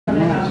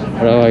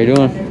What up, how you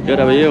doing? Good,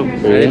 how about you?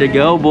 Ready to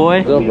go,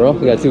 boy? What's up, bro?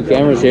 We got 2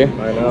 cameras here.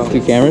 I know.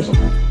 2 cameras.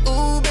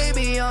 Ooh,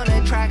 baby, on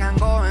the track, I'm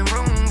going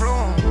vroom,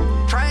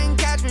 vroom. Try and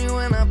catch me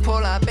when I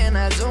pull up in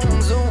a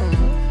zoom, zoom.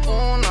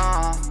 Oh,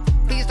 no,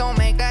 please don't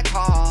make that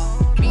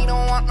call. Me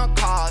don't want no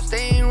cause, they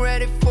ain't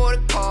ready for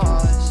the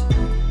cause.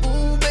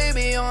 Ooh,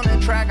 baby, on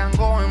the track, I'm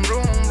going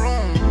vroom,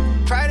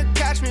 vroom. Try to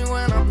catch me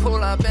when I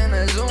pull up in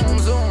a zoom,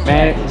 zoom.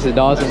 Man, this is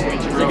Dawson.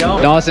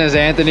 Dawson is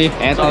Anthony.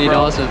 Anthony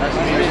Dawson.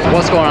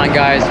 What's going on,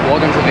 guys?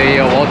 Welcome to the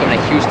video. Welcome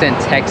to Houston,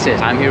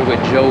 Texas. I'm here with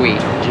Joey,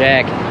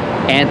 Jack,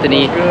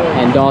 Anthony,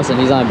 and Dawson.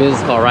 He's on a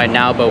business call right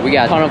now, but we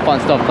got a ton of fun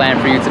stuff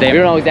planned for you today. We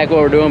don't know exactly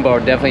what we're doing, but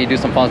we're definitely do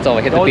some fun stuff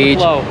like hit the beach,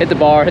 hit the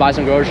bar, buy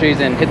some groceries,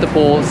 and hit the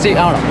pool. See,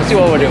 I don't know. Let's see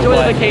what we're doing. Enjoy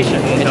the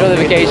vacation. Enjoy the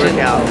vacation.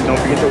 Don't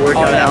forget to work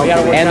out.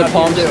 And the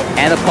pumps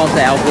at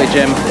ALPHALETE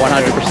gym,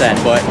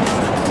 100%. But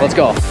let's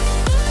go.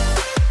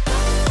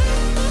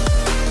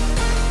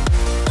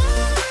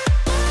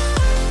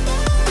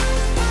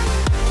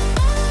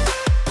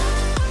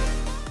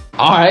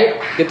 All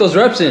right, get those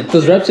reps in. Get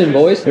those reps in,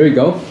 boys. Here we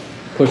go.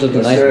 Push up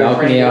the nice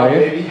balcony out here.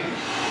 Baby.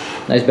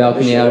 Nice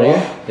balcony out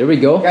here. There we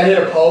go. Gotta hit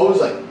a pose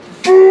like.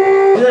 Hit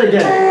it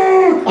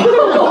again.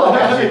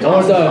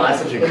 What's up?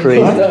 Such a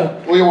crazy.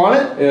 Well, you want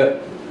it?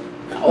 Yeah.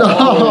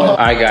 All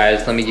right,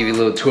 guys, let me give you a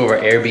little tour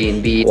of our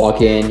Airbnb. Walk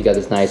in, you got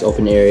this nice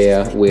open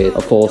area with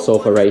a full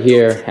sofa right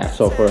here, half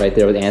sofa right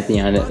there with Anthony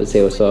on it. Let's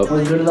say what's up.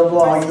 What's good to the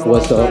vlog?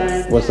 What's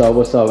up? What's up?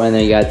 What's up? And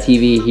then you got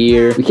TV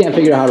here. We can't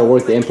figure out how to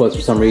work the inputs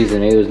for some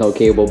reason. Maybe there's no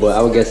cable, but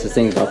I would guess this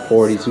thing's about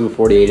 42,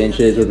 48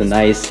 inches with a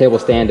nice table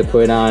stand to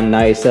put on.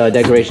 Nice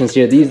decorations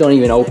here. These don't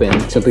even open,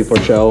 simply for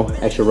show.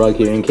 Extra rug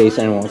here in case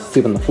anyone wants to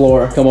sleep on the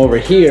floor. Come over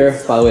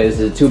here. By the way, this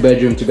is a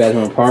 2-bedroom,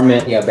 2-bathroom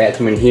apartment. You got a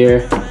bathroom in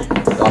here.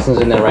 Dawson's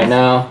in there right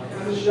now.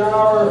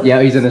 Shower.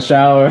 Yeah, he's in the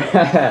shower.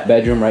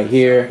 Bedroom right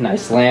here.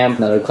 Nice lamp.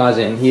 Another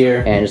closet in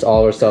here. And just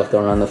all our stuff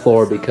thrown on the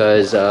floor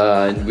because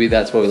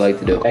that's what we like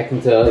to do. Back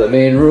into the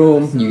main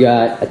room. You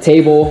got a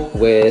table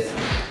with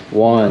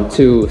 1,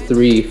 2,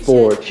 3,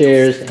 4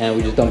 chairs. And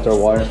we just dumped our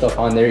water and stuff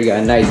on there. You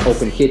got a nice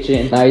open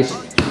kitchen.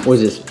 Nice. What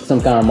is this?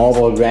 Some kind of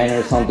marble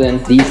granite or something.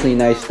 Decently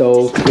nice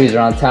stove. Freezer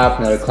on top.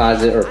 Another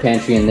closet or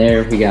pantry in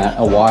there. We got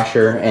a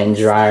washer and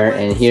dryer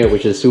in here,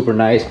 which is super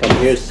nice. Come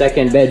here,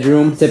 2nd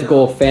bedroom.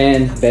 Typical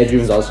fan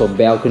bedrooms. Also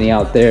balcony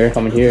out there.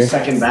 Coming here.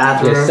 2nd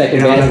bathroom. Yeah,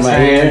 2nd bathroom right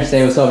here.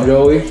 Say what's up,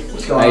 Joey.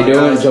 How you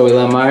doing? Joey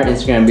Lemire.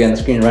 Instagram will be on the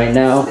screen right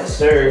now. Yes,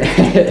 sir.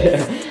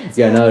 You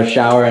got another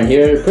shower in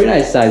here. Pretty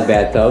nice sized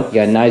bathtub. You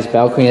got a nice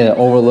balcony that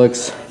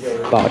overlooks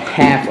about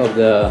half of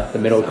the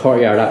middle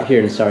courtyard out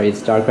here. And sorry,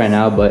 it's dark right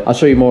now, but I'll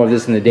show you more of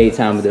this in the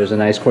daytime. But there's a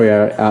nice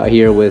courtyard out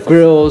here with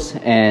grills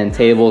and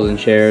tables and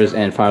chairs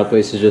and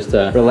fireplaces just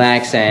to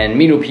relax and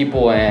meet new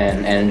people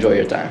and enjoy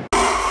your time.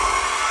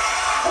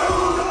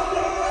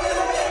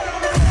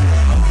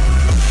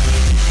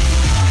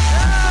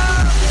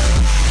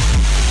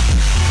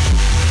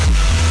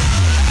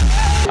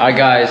 All right,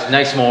 guys,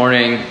 next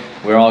morning.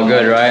 We're all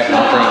good, right?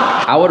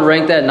 I would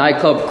rank that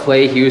nightclub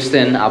Clay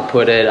Houston. I'll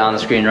put it on the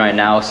screen right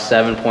now,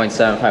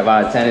 7.75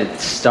 out of 10. It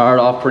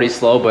started off pretty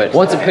slow, but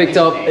once it picked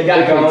up, it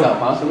picked up,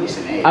 huh?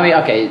 I mean,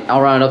 okay,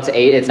 I'll round it up to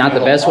 8. It's not the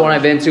best one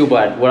I've been to,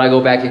 but would I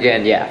go back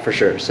again? Yeah, for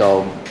sure.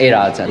 So 8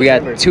 out of 10. We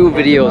got 2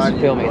 videos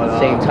filming at the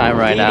same time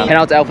right now. Head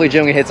out to ALPHALETE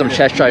gym, we hit some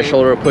chest, try,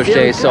 shoulder, push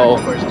days. So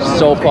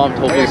pumped.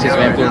 Hopefully see some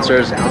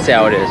influencers. Let's see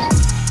how it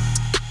is.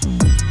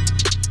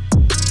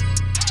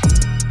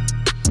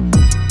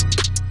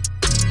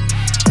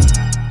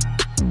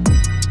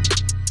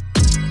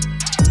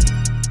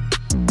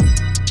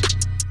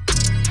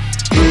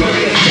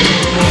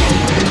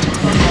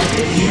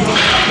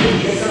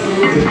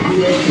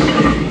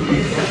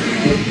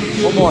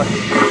 One more.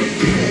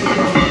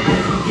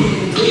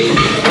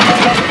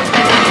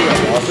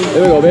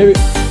 There we go, baby.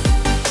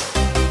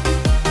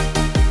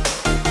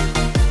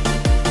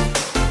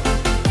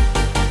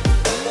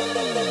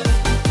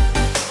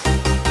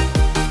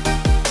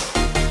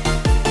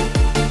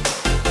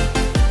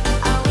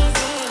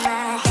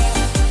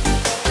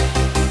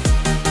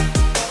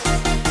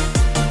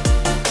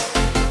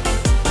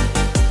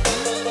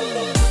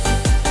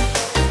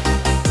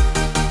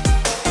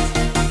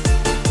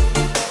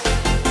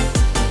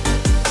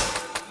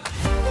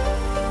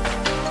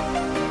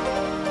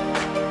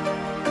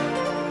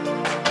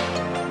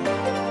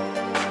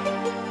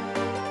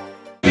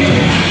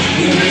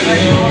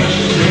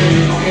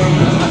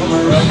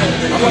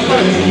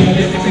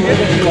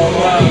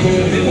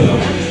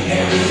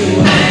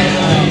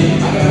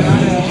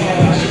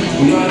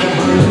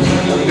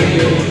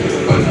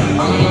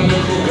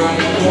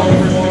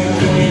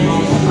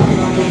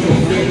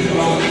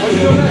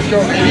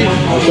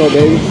 What's up,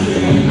 baby?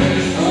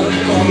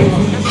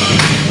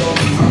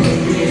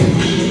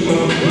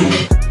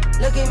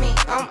 Look at me,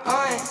 I'm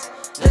on.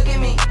 Look at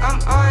me, I'm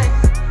on.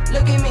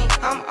 Look at me,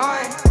 I'm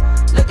on.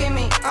 Look at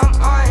me, I'm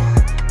on.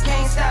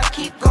 Can't stop,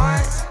 keep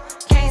going.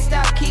 Can't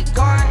stop, keep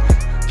going.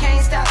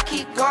 Can't stop,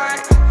 keep going.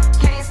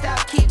 Can't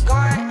stop, keep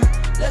going.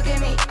 Look at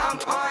me, I'm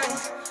on.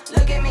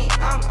 Look at me,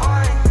 I'm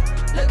on.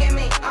 Look at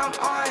me, I'm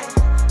on.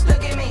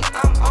 Look at me,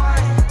 I'm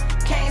on.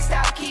 Can't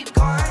stop, keep going.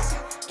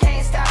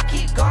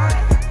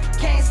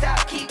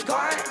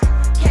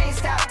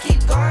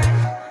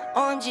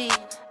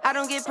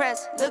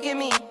 look at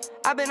me.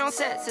 I've been on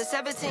set since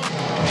 17.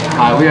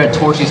 Alright, we're at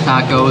Torchy's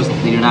Tacos.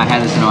 They do not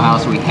have this in Ohio,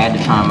 so we had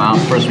to try them out.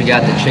 First, we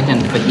got the chicken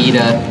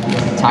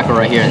fajita taco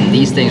right here, and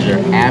these things are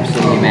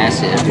absolutely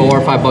massive. $4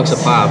 or $5 a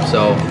pop,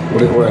 so.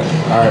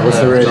 Alright, what's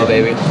the rating? So,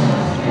 baby.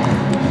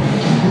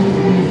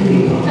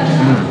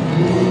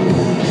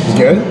 It's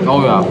good?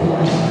 Oh, yeah.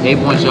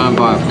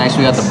 8.75. Next,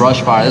 we got the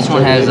brush fire. This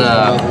one has,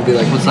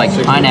 looks like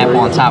pineapple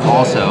on top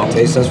also.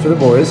 Taste test for the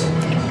boys.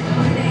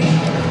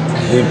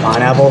 You need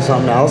pineapple,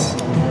 something else?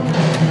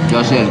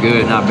 Just says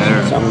good, not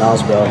better. Something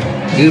else, bro.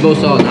 These both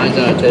solid, 9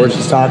 out of 10.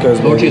 Torchy's Tacos,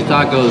 baby. Torchy's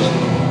Tacos,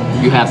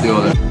 you have to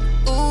go there.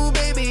 Ooh,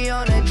 baby,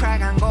 on the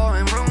track, I'm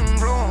going vroom,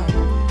 vroom.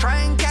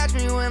 Try and catch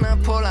me when I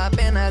pull up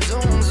in a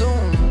zoom,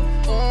 zoom.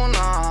 Oh,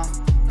 no,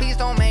 please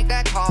don't make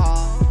that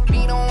call.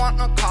 We don't want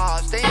no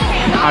calls.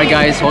 Alright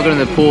guys, hold on in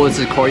the pool. This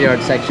is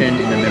courtyard section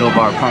in the middle of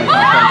our apartment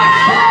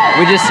complex.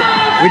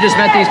 We just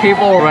met these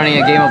people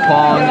running a game of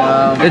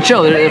Pong. They're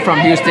chill, they're from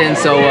Houston,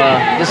 so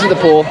this is the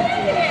pool.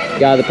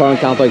 Got the apartment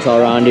complex all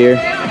around here.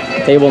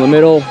 Table in the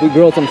middle. We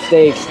grilled some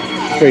steaks.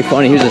 It's pretty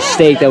funny. Here's a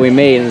steak that we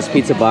made in this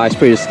pizza box.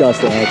 Pretty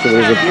disgusting actually.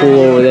 There's a pool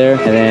over there,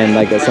 and then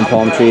like some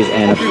palm trees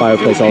and a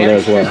fireplace over there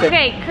as well.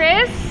 Okay,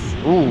 Chris.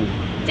 Ooh.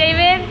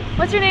 David.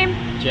 What's your name?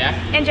 Jack.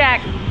 And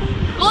Jack.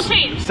 Gold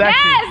chain. Sexy.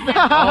 Yes!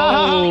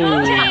 Oh,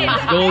 gold chain.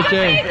 gold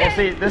chain. Yeah,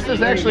 see, this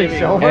is actually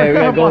silver. Hey, we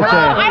got gold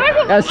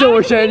chain. That's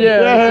silver chain,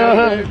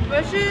 yeah.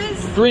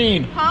 Bushes.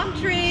 Green. Palm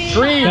trees.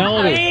 Green. You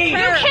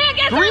can't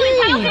get Green.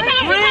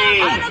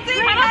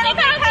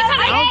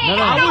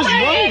 I was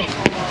right.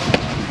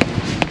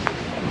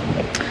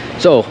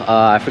 So,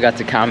 I forgot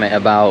to comment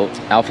about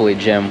ALPHALETE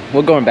Gym.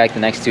 We're going back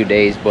the next 2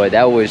 days, but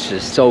that was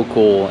just so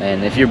cool.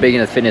 And if you're big in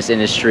the fitness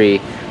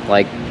industry,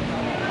 like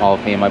all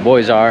of me and my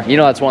boys are, you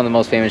know that's one of the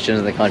most famous gyms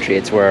in the country.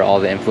 It's where all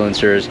the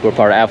influencers who are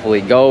part of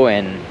ALPHALETE go,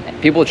 and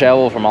people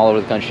travel from all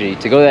over the country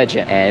to go to that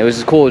gym. And it was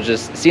just cool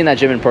just seeing that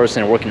gym in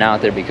person and working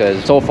out there,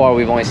 because so far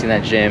we've only seen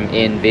that gym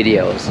in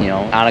videos, you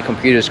know, on a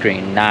computer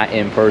screen, not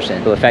in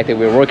person. So the fact that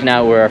we were working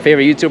out where our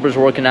favorite YouTubers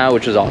were working out,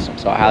 which was awesome.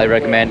 So I highly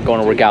recommend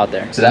going to work out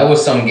there. So that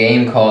was some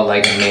game called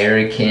like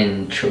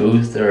American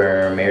Truth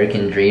or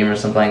American Dream or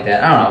something like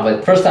that. I don't know,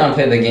 but first time I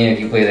played the game. If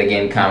you play that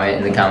game, comment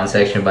in the comment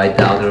section, but I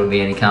doubt there will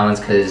be any comments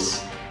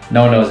because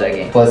no one knows that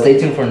game. But stay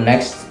tuned for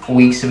next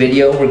week's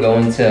video. We're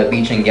going to a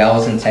beach in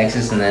Galveston,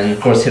 Texas, and then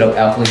of course hit up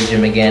ALPHALETE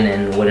Gym again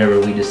and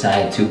whatever we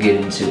decide to get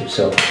into.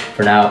 So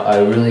for now,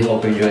 I really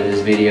hope you enjoyed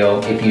this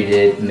video. If you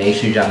did, make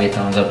sure you drop me a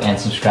thumbs up and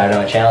subscribe to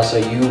my channel so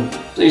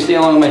you stay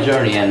along my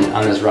journey and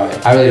on this ride.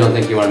 I really don't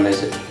think you want to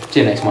miss it. See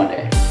you next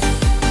Monday.